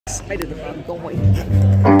excited about going.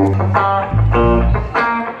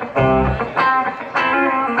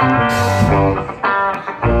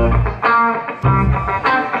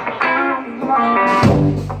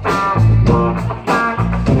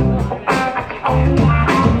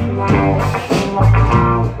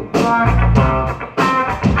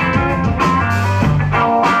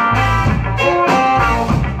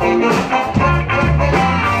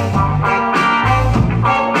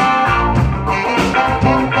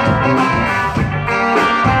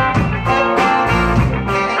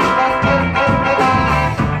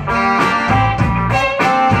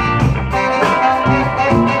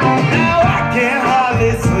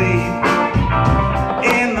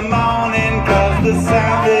 The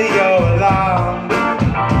sound of your alarm.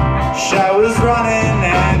 Showers running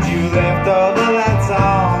and you left all the lights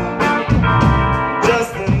on.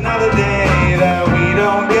 Just another day that we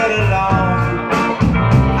don't get along.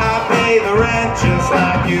 I pay the rent just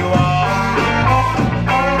like you are.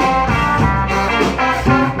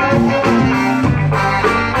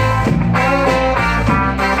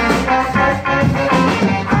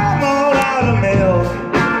 I'm all out of milk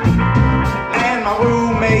and my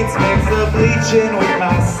roommates mix the bleaching with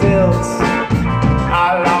my silks.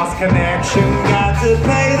 I lost connection, got to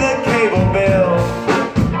pay the cable bill.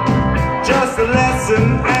 Just a lesson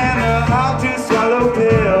and a how to swallow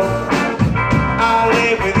pill. I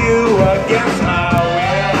live with you against my will.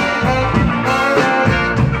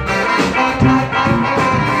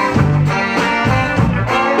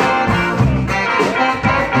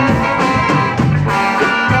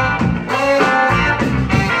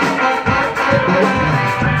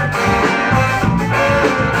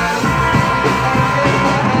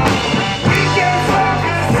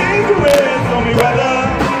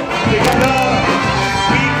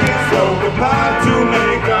 To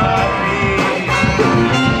make up peace.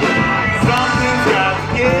 Something's got to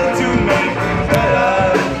give to make things better.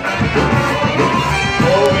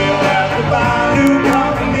 Or we'll have to find new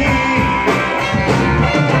company.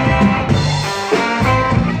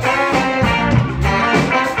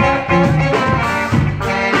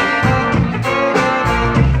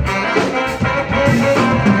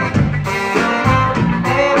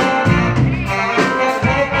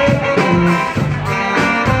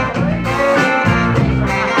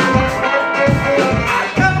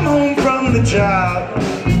 The job,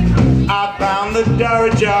 I found the door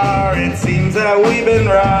ajar. It seems that we've been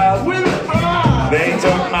robbed. They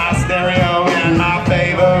took my stereo and my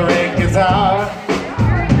favorite guitar.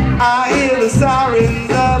 I hear the sirens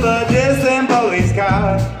of a distant police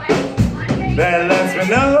car that lets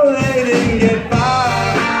me know they didn't get far.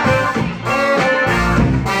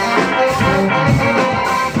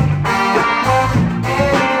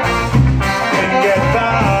 Didn't get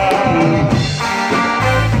far.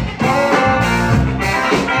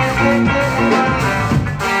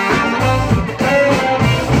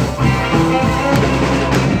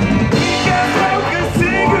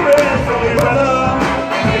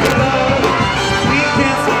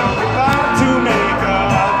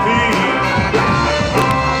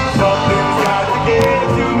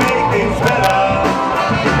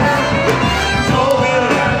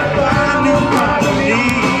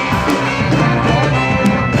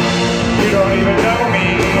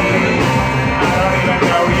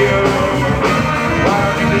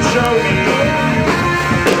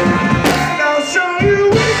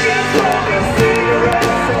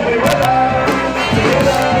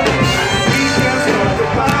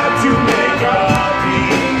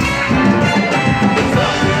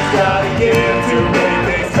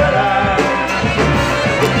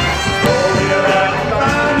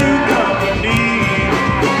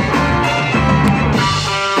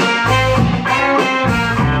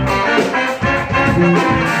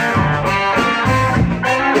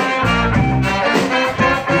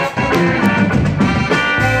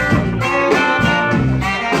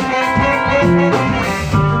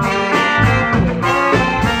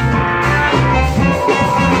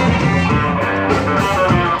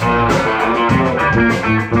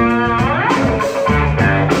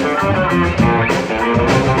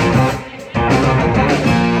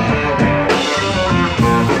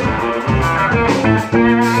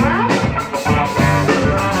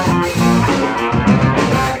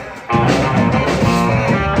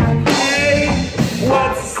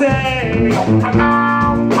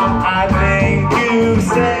 I think you've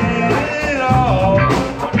said it all.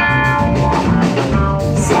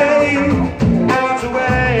 Stay out the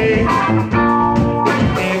way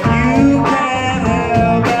if you can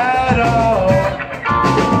help at all.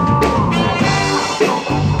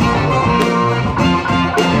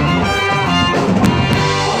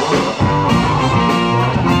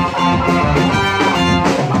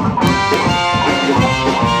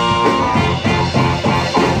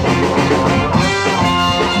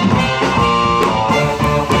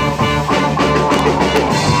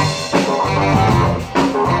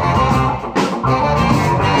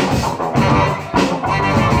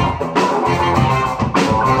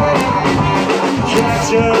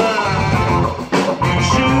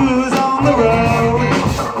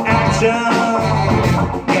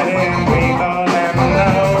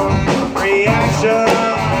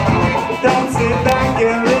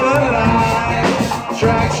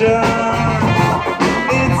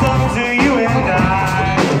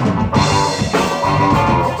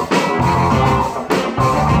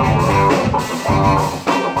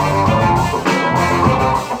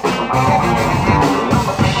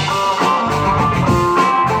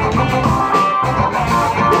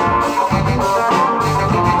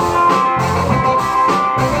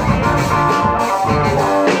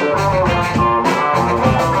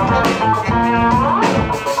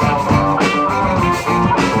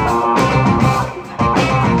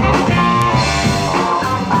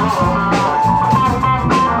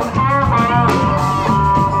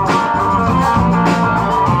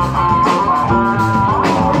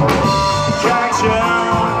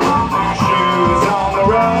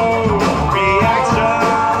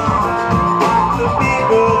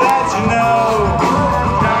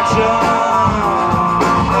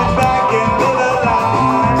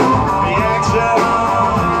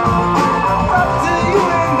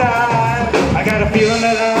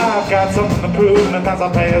 improvement, that's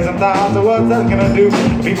our payers and thoughts of what that's gonna do.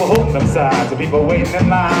 People holding them sides, people waiting in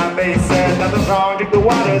line. They said nothing's wrong, take the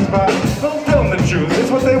water's fine. Don't tell them the truth,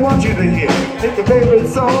 it's what they want you to hear. Take your favorite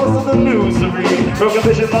source of the news to read. Broken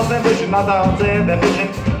vision, lost ambition, lost all their vision.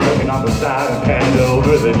 Broken on the side and handle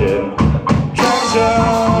religion.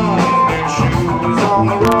 Traction, new shoes on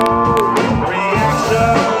the road.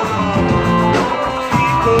 Reaction,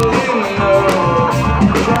 people in the know.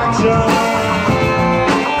 Traction.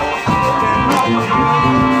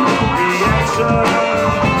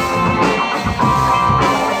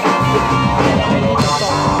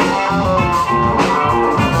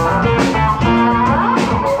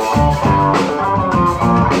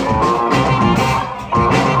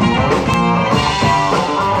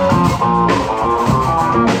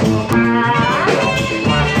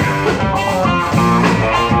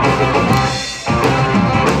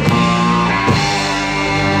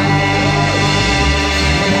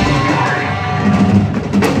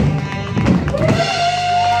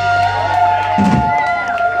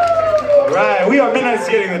 We are Midnight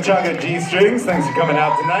Skating the Chocolate G-Strings. Thanks for coming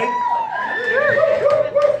out tonight.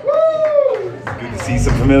 It's good to see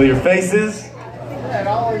some familiar faces. Yeah, it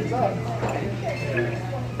always up.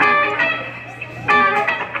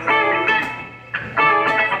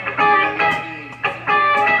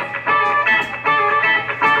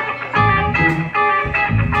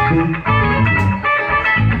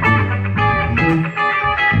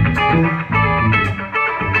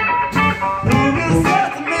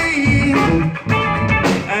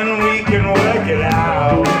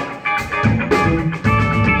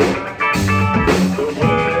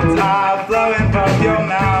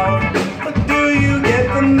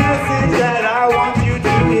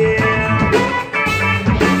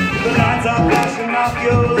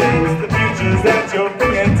 At your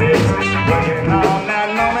fingertips, working on that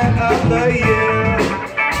moment of the year.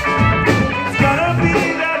 It's gonna be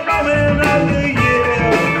that moment of the year.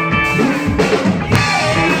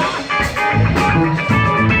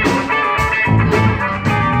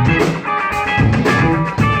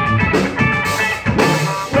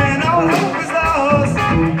 When all hope is lost,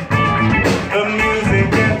 the music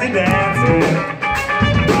and the dancing,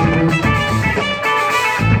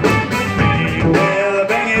 we will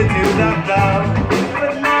bring it to the floor.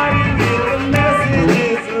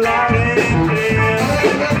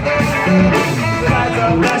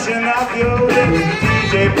 Flashing off your lips, the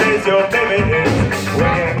DJ plays your favorite hits.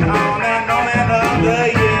 Working on that moment of the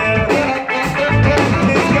year.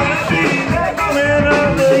 It's gonna be that moment of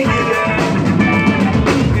the year.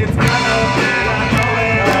 It's gonna be that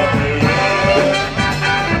moment of the year.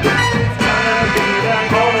 It's gonna be that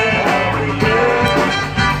moment of the year.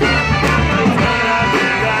 It's gonna be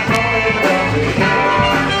that moment of the year.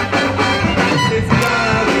 It's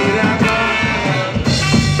gonna be that moment.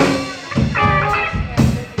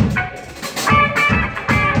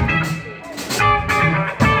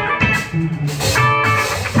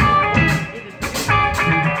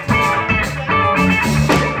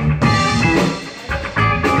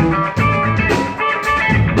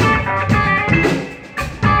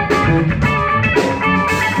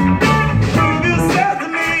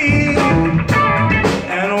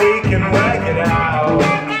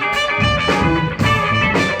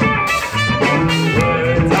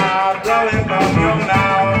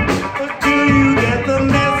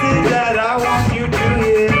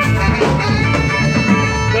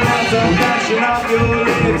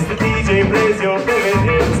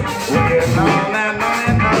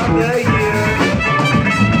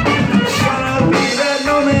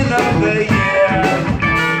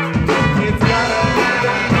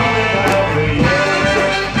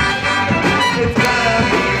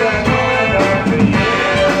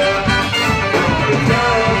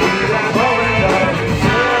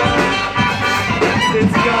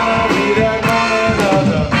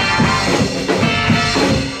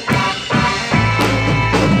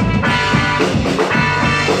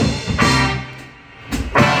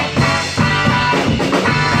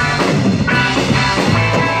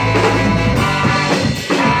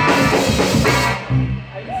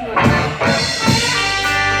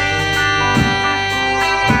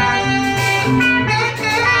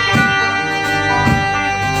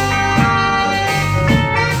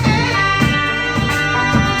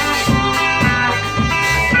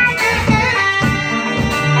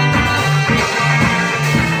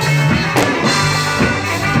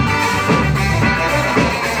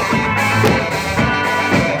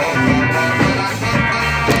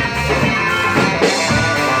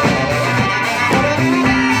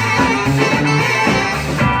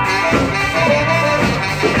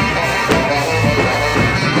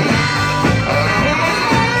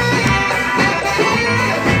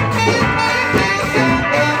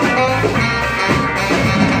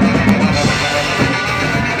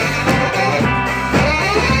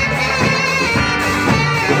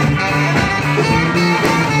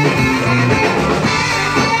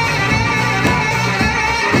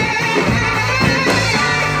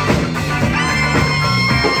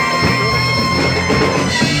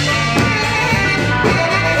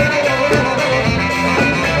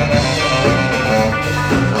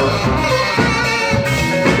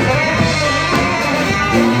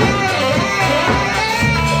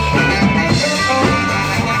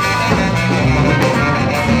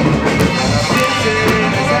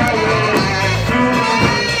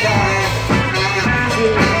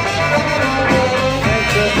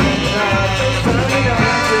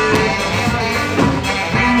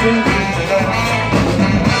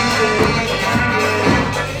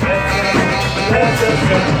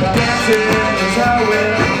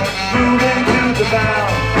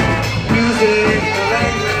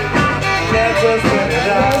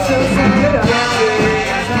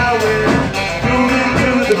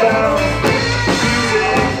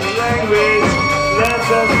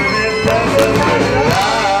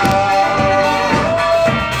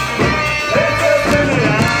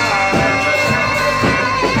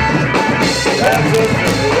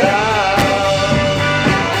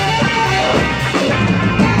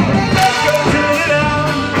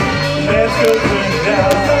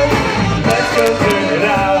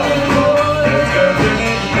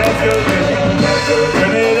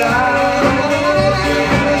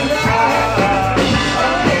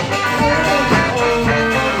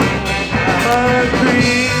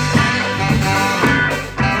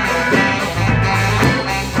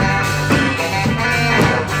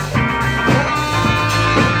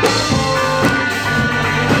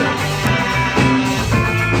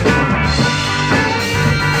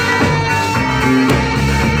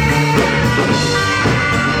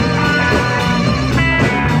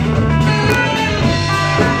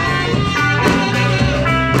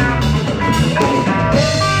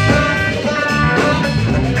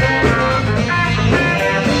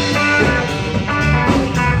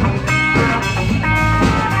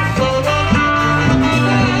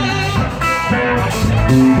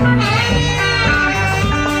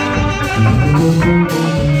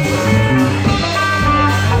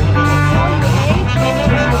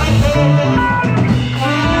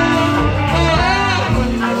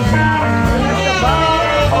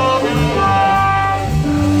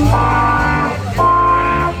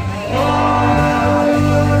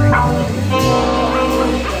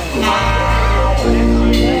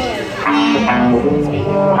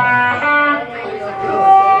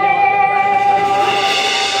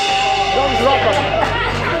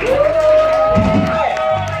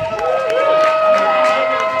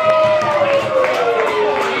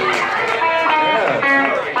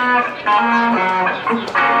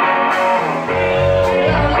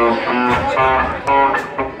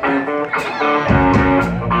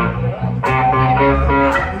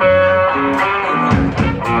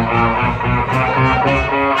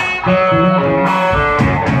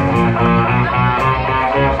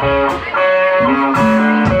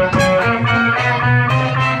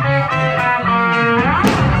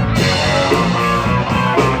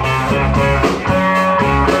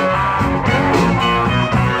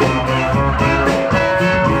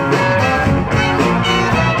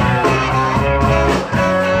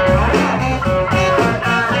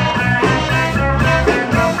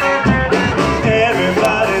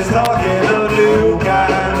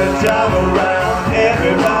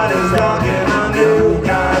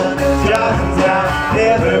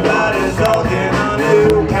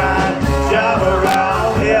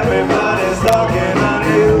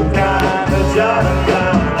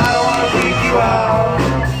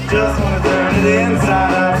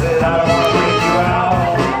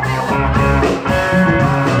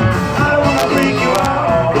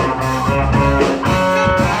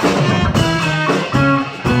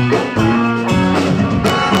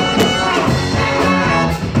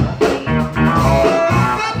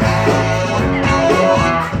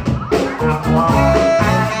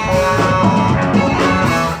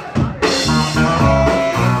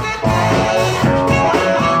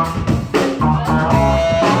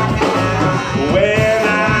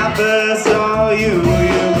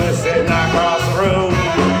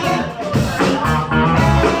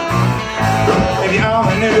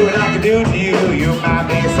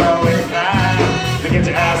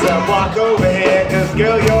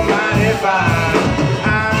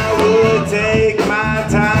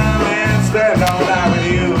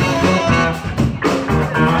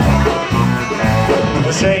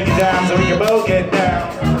 Shake it down so we can both get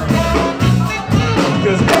down.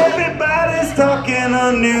 'Cause everybody's talking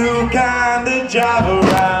a new kind of job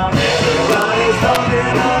around. Everybody's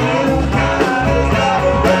talking a new kind of job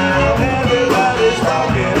around. Everybody's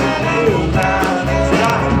talking a new kind of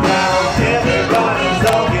job around. Everybody's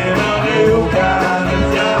talking a new kind of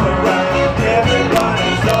job around.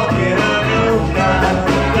 Everybody's talking a new kind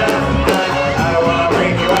of job around. I don't wanna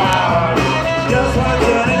bring you out, just wanna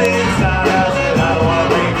turn it inside out.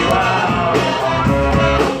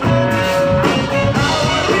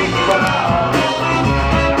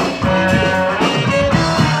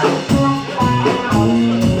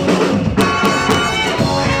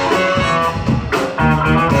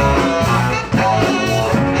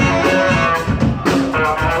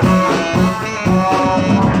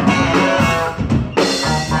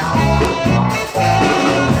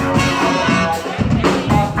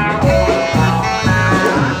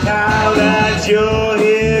 You're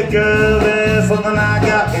here, girl, there's something I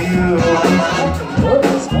got for you.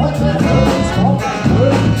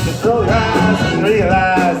 Just close your eyes and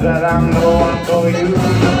realize that I'm the one for you.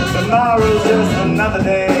 Tomorrow's just another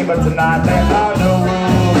day, but tonight there are no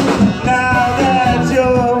rules. Now that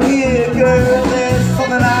you're here, girl, there's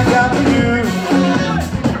something I got for you.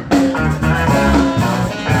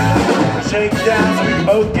 shakedowns, we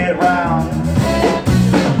both get round.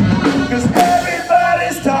 'Cause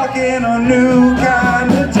everybody's talking a new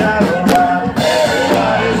kind of jive around.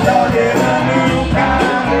 Everybody's talking a new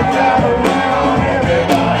kind of jive around.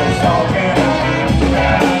 Everybody's talking a new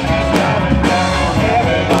kind of jive around.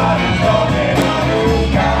 Everybody's talking a new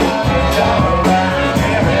kind of jive around.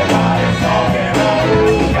 Everybody's talking a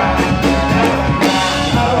new kind of jive around.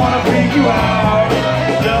 I don't wanna freak you out,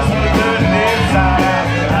 just wanna turn it inside out.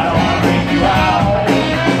 I don't wanna freak you out.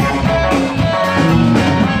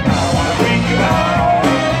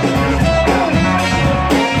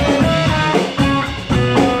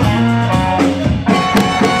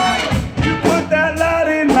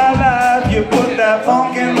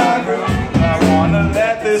 Funk in my groove. I wanna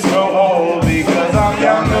let this go old because I'm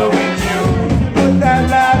younger with you. Put that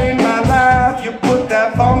light in my life, you put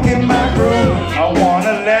that funk in my groove. I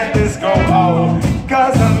wanna let this go old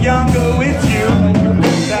because I'm younger with you.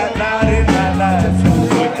 Put that light in my life,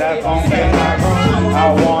 put that funk in my groove. I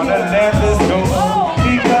wanna let this go old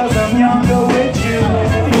because I'm younger with you.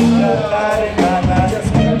 Put that light in my life,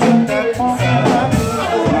 put that funk in my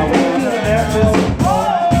groove. I wanna let this go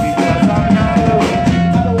old.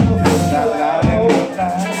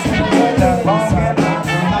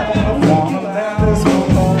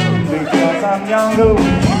 Younger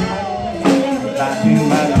with you, light in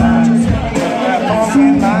my life, that funk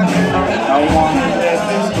in my groove. I wanna let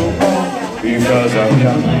this go on because I'm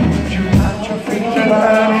younger with you.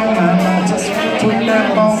 Light in my life, just put that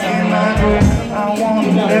funk in my groove. I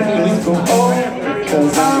wanna let this go on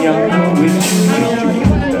because I'm younger with you.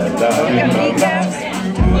 That light in my life,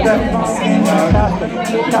 put that funk in my life.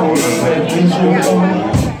 I wanna let this go on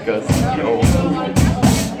because I'm younger.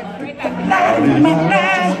 Light in my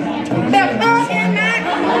life, that funk in my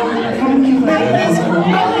groove. Let this go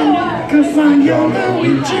on, 'cause I'm younger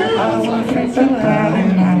with you. I wanna freak the light in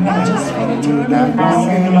my life, just wanna do that funk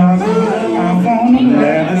in my groove. I wanna let